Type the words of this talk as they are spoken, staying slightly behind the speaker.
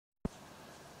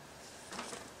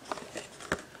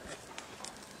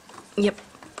Yep.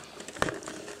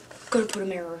 Gotta put a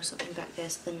mirror or something back there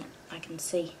so then I can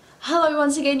see. Hello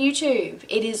once again YouTube.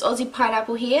 It is Aussie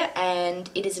Pineapple here and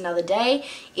it is another day.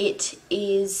 It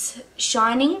is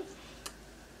shining.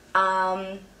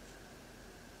 I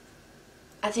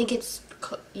think it's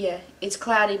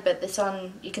cloudy, but the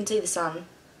sun, you can see the sun.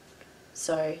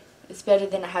 So it's better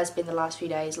than it has been the last few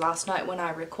days. Last night when I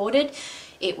recorded,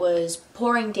 it was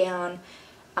pouring down,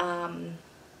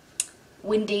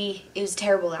 windy. It was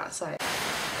terrible outside.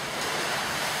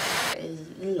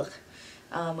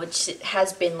 Which it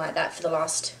has been like that for the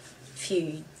last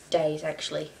few days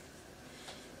actually.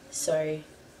 So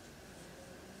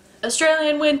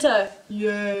Australian winter,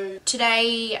 yay!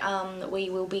 Today we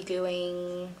will be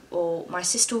going, or my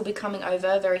sister will be coming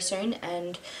over very soon,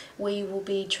 and we will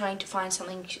be trying to find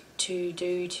something to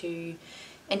do to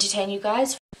entertain you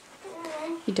guys.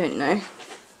 You don't know.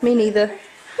 Me neither.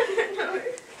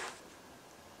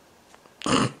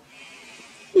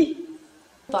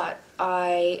 But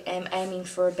I am aiming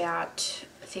for about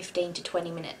 15 to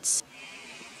 20 minutes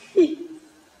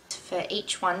for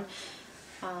each one.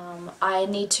 I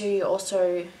need to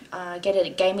also get a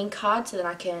gaming card so that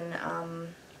I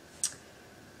can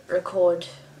record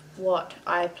what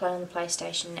I play on the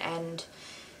PlayStation and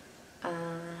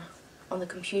on the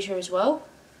computer as well.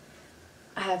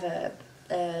 I have a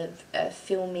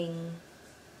filming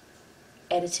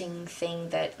editing thing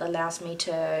that allows me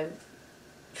to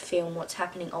film what's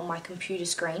happening on my computer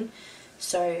screen,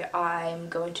 so I'm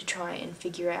going to try and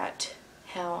figure out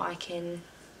how I can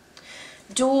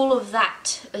do all of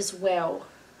that as well.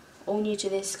 All new to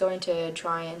this, going to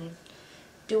try and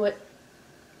do it.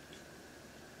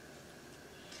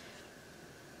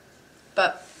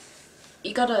 But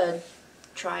you gotta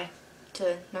try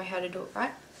to know how to do it,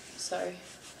 right? So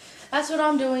that's what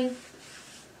I'm doing.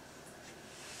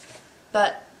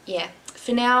 But yeah,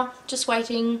 for now, just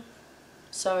waiting.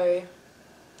 So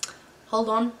hold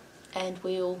on and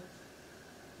we'll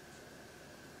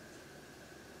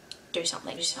do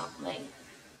something.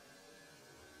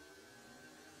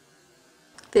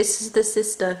 This is the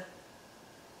sister.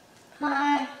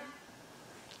 Hi.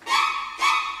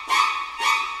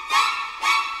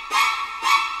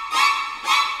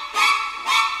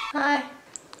 Hi.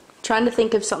 Trying to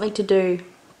think of something to do.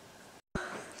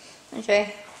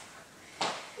 Okay.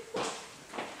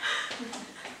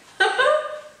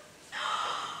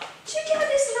 Check out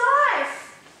this knife!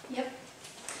 Yep.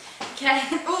 Okay.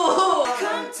 Oh.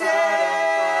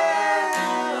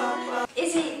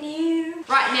 Is it new?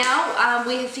 Right now,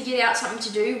 we have figured out something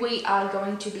to do. We are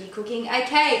going to be cooking a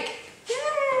cake.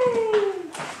 Yay!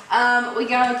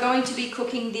 We are going to be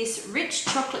cooking this rich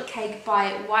chocolate cake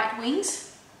by White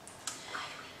Wings.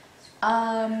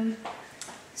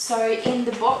 So in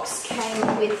the box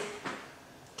came with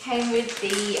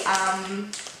the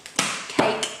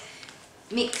cake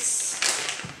mix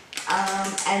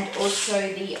and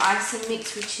also the icing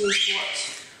mix, which is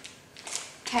what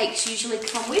cakes usually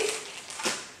come with.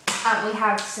 We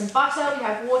have some butter, we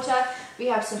have water, we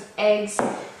have some eggs,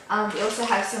 we also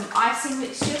have some icing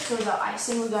mixture. So the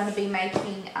icing, we're going to be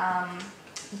making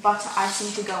butter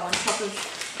icing to go on top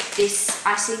of this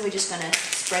icing. We're just going to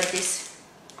spread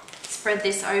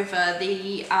this over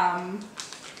the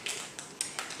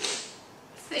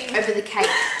over the cake.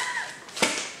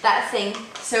 That thing.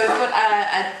 So we've got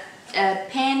a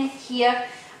pan here.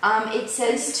 It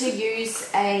says to use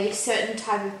a certain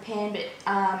type of pan, but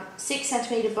 6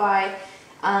 centimeter by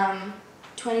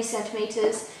 20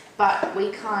 centimeters. But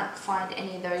we can't find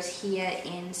any of those here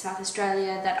in South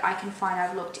Australia that I can find.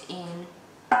 I've looked in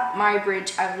Murray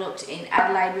Bridge, I've looked in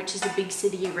Adelaide, which is a big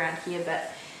city around here,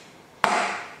 but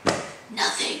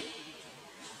nothing.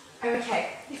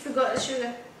 Okay, you forgot the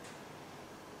sugar.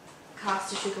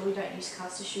 Caster sugar, we don't use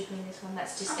caster sugar in this one.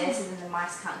 That's just there so then the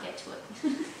mice can't get to it.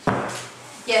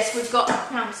 Yes, we've got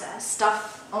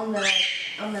stuff on the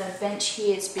bench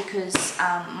here. It's because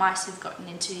mice have gotten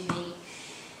into the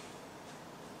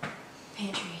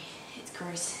pantry. It's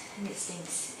gross and it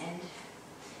stinks and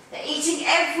they're eating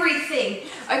everything.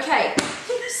 Okay,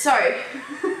 so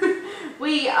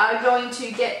we are going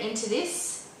to get into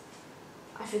this.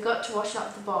 I forgot to wash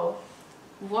up the bowl.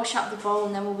 We'll wash up the bowl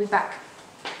and then we'll be back.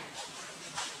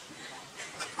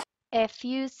 A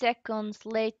few seconds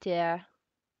later.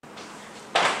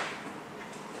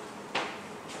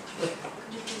 Could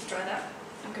you please dry that?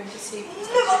 I'm going to see.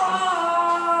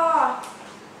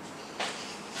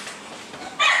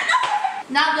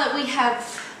 Now that we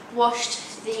have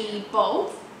washed the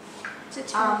bowl,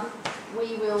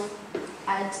 we will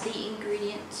add the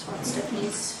ingredients once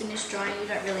Stephanie's finished drying. You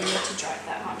don't really need to dry it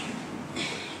that much.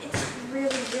 It's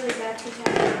really, really bad to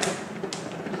have.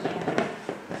 Yeah.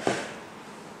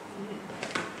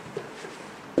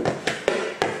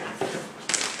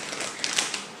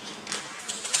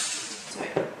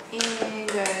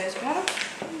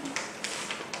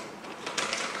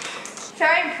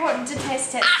 very important to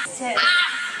test it.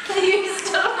 You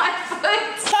stole my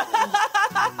foot.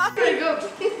 Pretty good.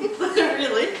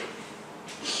 Really?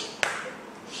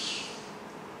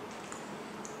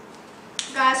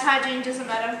 Guys, hygiene doesn't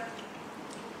matter.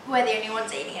 We're the only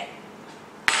ones eating it.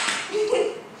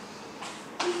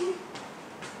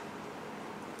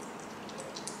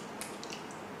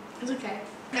 It's okay.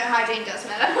 No, hygiene does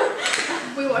matter.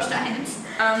 We washed our hands.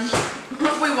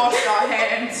 We washed our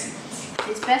hands.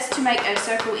 It's best to make a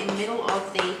circle in the middle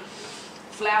of the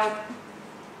flour.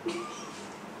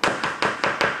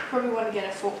 Probably want to get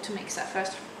a fork to mix that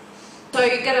first. So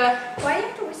you get Why do you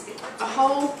have to whisk it? a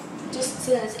whole, just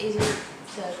so it's easy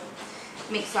to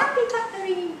mix up.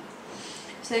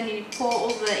 So then you pour all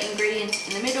the ingredients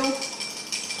in the middle.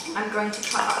 I'm going to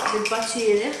cut up the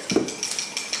butter.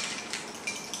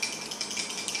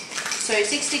 So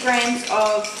 60 grams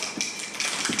of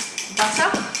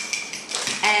butter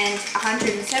and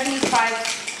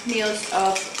 175 mils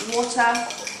of water,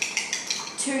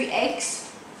 2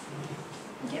 eggs.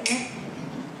 Get me.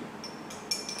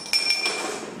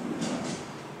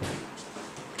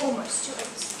 Almost 2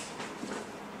 eggs.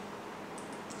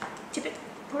 Tip it.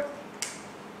 Pour it.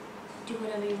 Do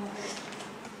whatever you want with it.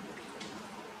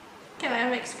 Can I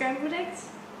make scrambled eggs?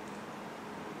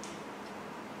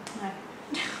 No.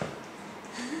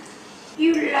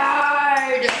 You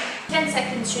lied! 10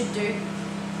 seconds should do.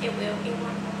 It will. It won't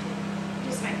want to.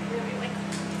 Just make it really like.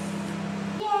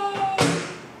 Yay!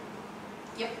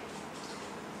 Yep.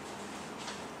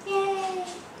 Yay!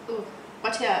 Ooh,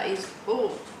 butter is,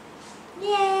 ooh.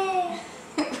 Yay!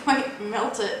 Wait,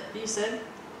 melt it, you said?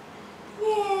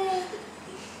 Yay!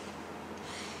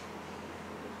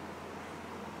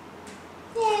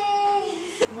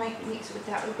 Yay! Wait, mix it with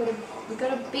that. We've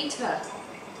got a beater.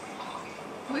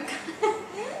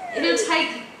 It'll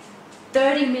take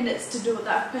 30 minutes to do it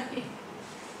that way.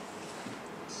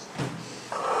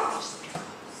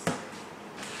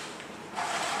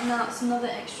 No, it's another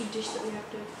extra dish that we have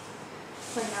to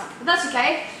clean up. But that's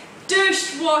okay.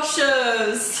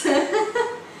 Dishwashers!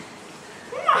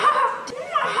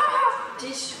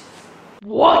 Dish.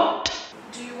 What?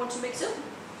 Do you want to mix it?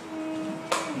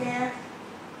 Yeah.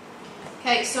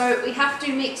 Okay, so we have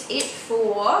to mix it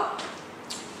for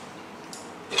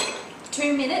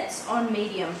 2 minutes on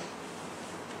medium.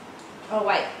 Oh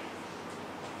wait.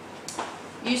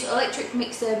 Use electric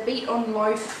mixer, beat on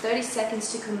low for 30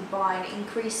 seconds to combine.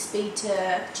 Increase speed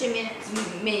to 2 minutes.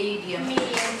 medium.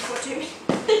 Medium for 2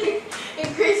 minutes.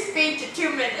 Increase speed to 2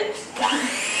 minutes.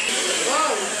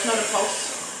 Whoa, not a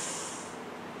pulse.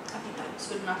 I think that looks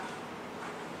good enough.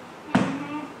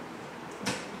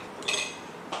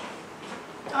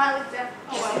 Oh, I like that.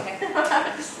 Oh well. Okay.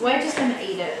 We're just gonna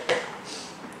eat it.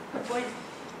 Good point.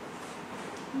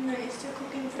 No, you're still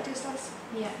cooking for 2 sauce.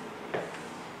 Yeah.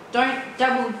 Don't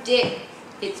double dip.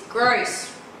 It's gross.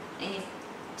 And you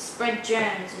spread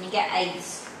germs and you get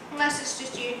AIDS. Unless it's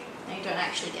just you. No, you don't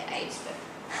actually get AIDS, but.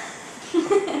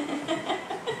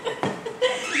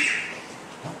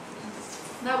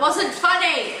 That wasn't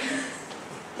funny!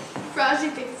 Rosie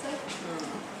thinks so.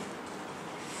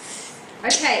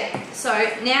 Okay, so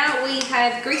now we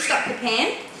have greased up the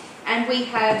pan and we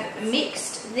have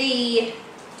mixed the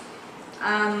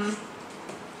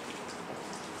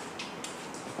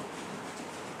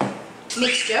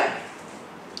mixture.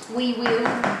 We will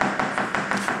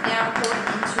now pour it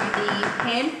into the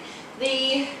pan.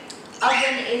 The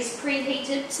oven is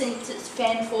preheated since it's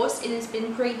fan force. It has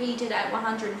been preheated at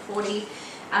 140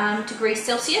 degrees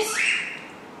Celsius.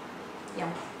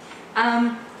 Yum.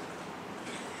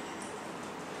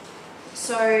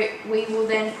 So we will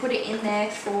then put it in there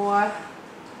for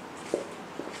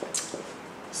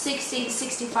 60 to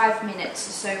 65 minutes.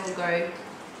 So we'll go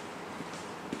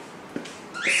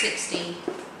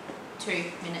 62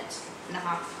 minutes and a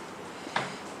half.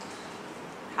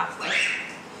 Halfway.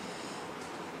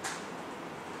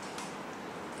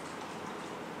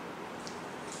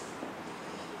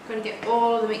 Got to get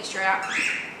all the mixture out.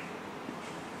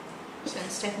 So then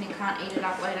Stephanie can't eat it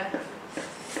up later.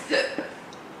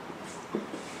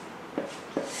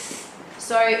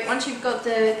 So once you've got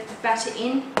the batter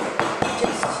in,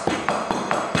 just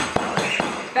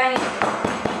bang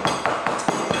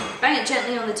it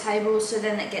gently on the table so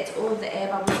then it gets all of the air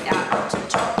bubbles out onto the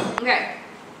top. Okay,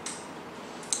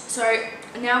 so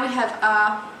now we have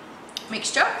our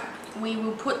mixture. We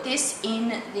will put this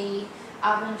in the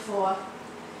oven for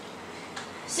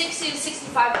 60 to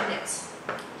 65 minutes.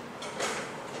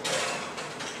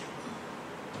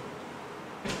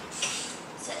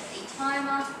 Set the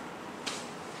timer.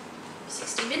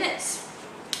 60 minutes,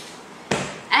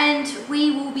 and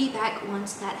we will be back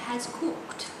once that has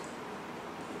cooked.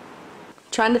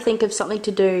 Trying to think of something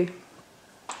to do.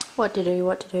 What to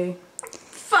do.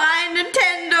 Find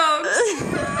Nintendogs!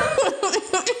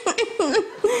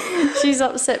 She's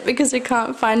upset because we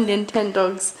can't find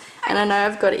Nintendogs. And I know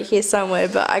I've got it here somewhere,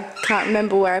 but I can't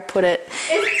remember where I put it.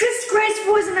 It's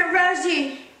disgraceful, isn't it,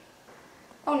 Rosie?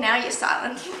 Oh, now you're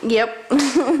silent. Yep.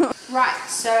 Right,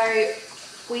 so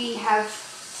we have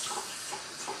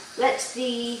let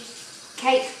the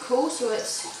cake cool, so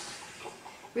it's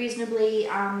reasonably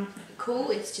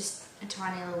cool. It's just a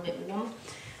tiny little bit warm.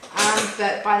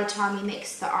 But by the time you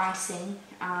mix the icing,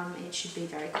 it should be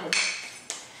very cool.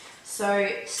 So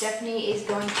Stephanie is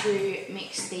going to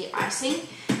mix the icing.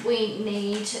 We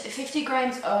need 50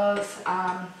 grams of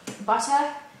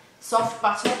butter, soft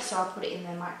butter, so I'll put it in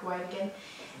the microwave again.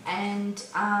 And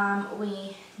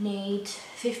we need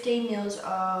 15 mils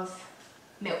of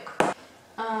milk.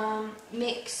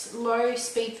 Mix low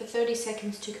speed for 30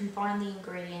 seconds to combine the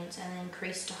ingredients and then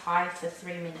increase to high for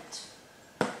 3 minutes.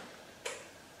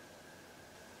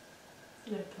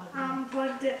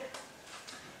 Plugged it.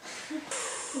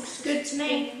 Looks good to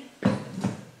me.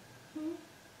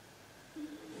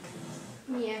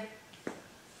 Yeah.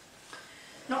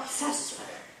 Not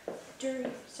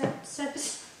satisfactory.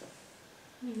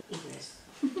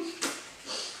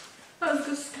 I was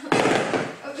just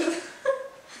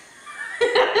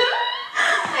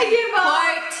I give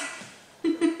up.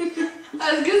 I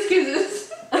was just kisses.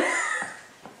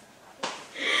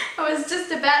 I was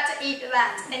just about to eat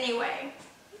that anyway.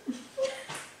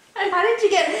 How did you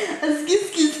get a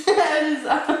skis?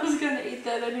 I was going to eat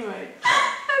that anyway. I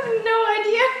have no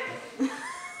idea.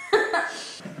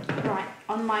 Right,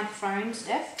 on my phone,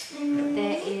 Steph,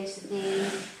 there is the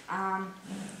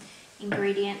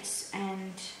ingredients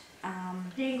and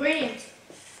The ingredients.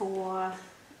 for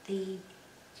the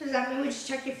So does that mean we just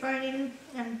check your phone in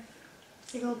and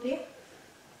it'll appear?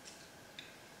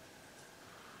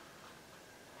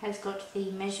 has got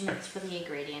the measurements for the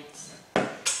ingredients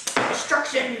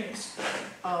Instructions.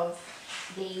 of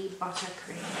the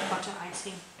butter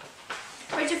icing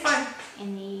Where's your phone?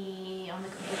 on the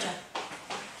computer.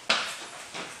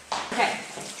 Okay,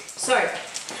 so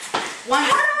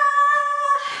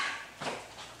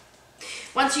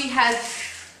once you have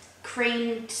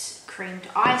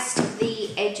iced the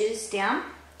edges down,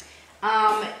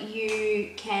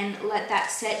 you can let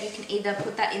that set. You can either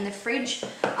put that in the fridge.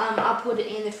 I'll put it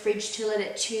in the fridge to let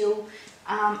it chill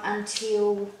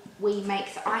until we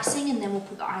make the icing, and then we'll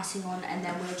put the icing on, and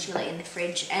then we'll chill it in the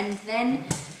fridge, and then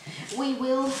we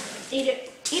will Eat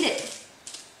it. eat it.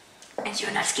 And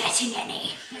you're not getting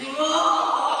any.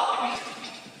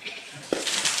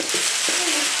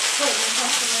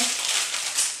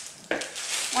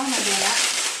 Why am I doing that?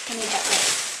 I need that wet.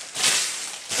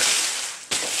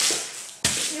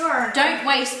 You are. Don't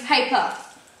waste paper.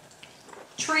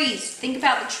 Trees. Think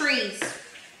about the trees.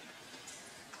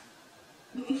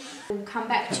 We'll come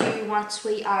back to you once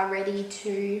we are ready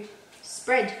to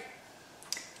spread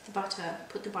the butter.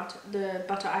 Put the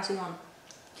butter icing on.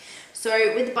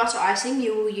 So with the butter icing,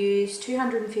 you will use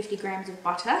 250 grams of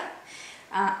butter,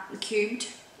 cubed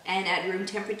and at room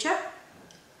temperature.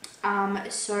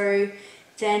 So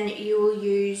then you will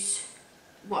use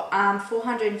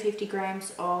 450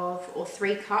 grams of, or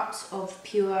 3 cups of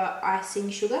pure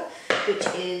icing sugar, which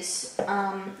is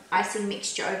icing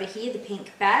mixture over here, the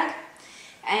pink bag,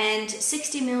 and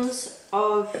 60 mils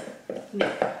of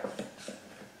milk.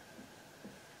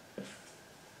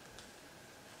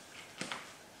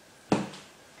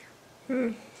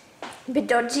 A bit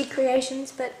dodgy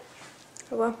creations, but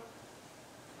oh well.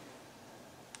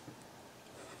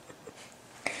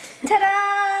 Ta-da!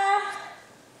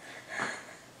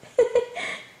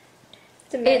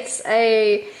 It's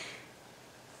a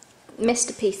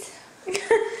masterpiece.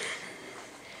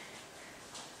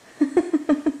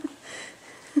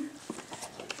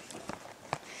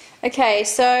 Okay,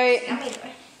 so Yummy though.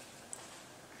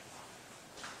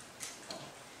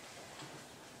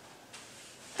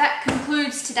 That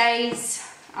concludes today's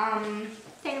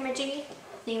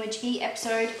Thingamajiggy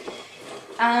episode.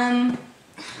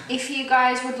 If you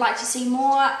guys would like to see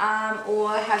more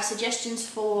or have suggestions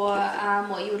for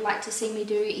what you would like to see me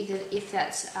do, either if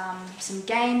that's some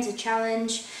games, a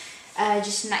challenge,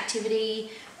 just an activity,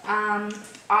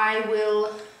 I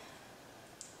will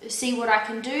see what I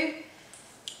can do.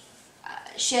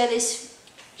 Share this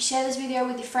video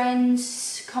with your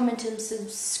friends, comment and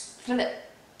subscribe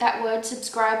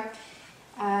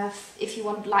if you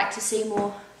would like to see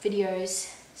more videos.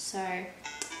 So,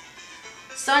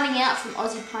 signing out from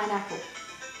Aussie Pineapple.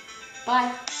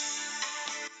 Bye.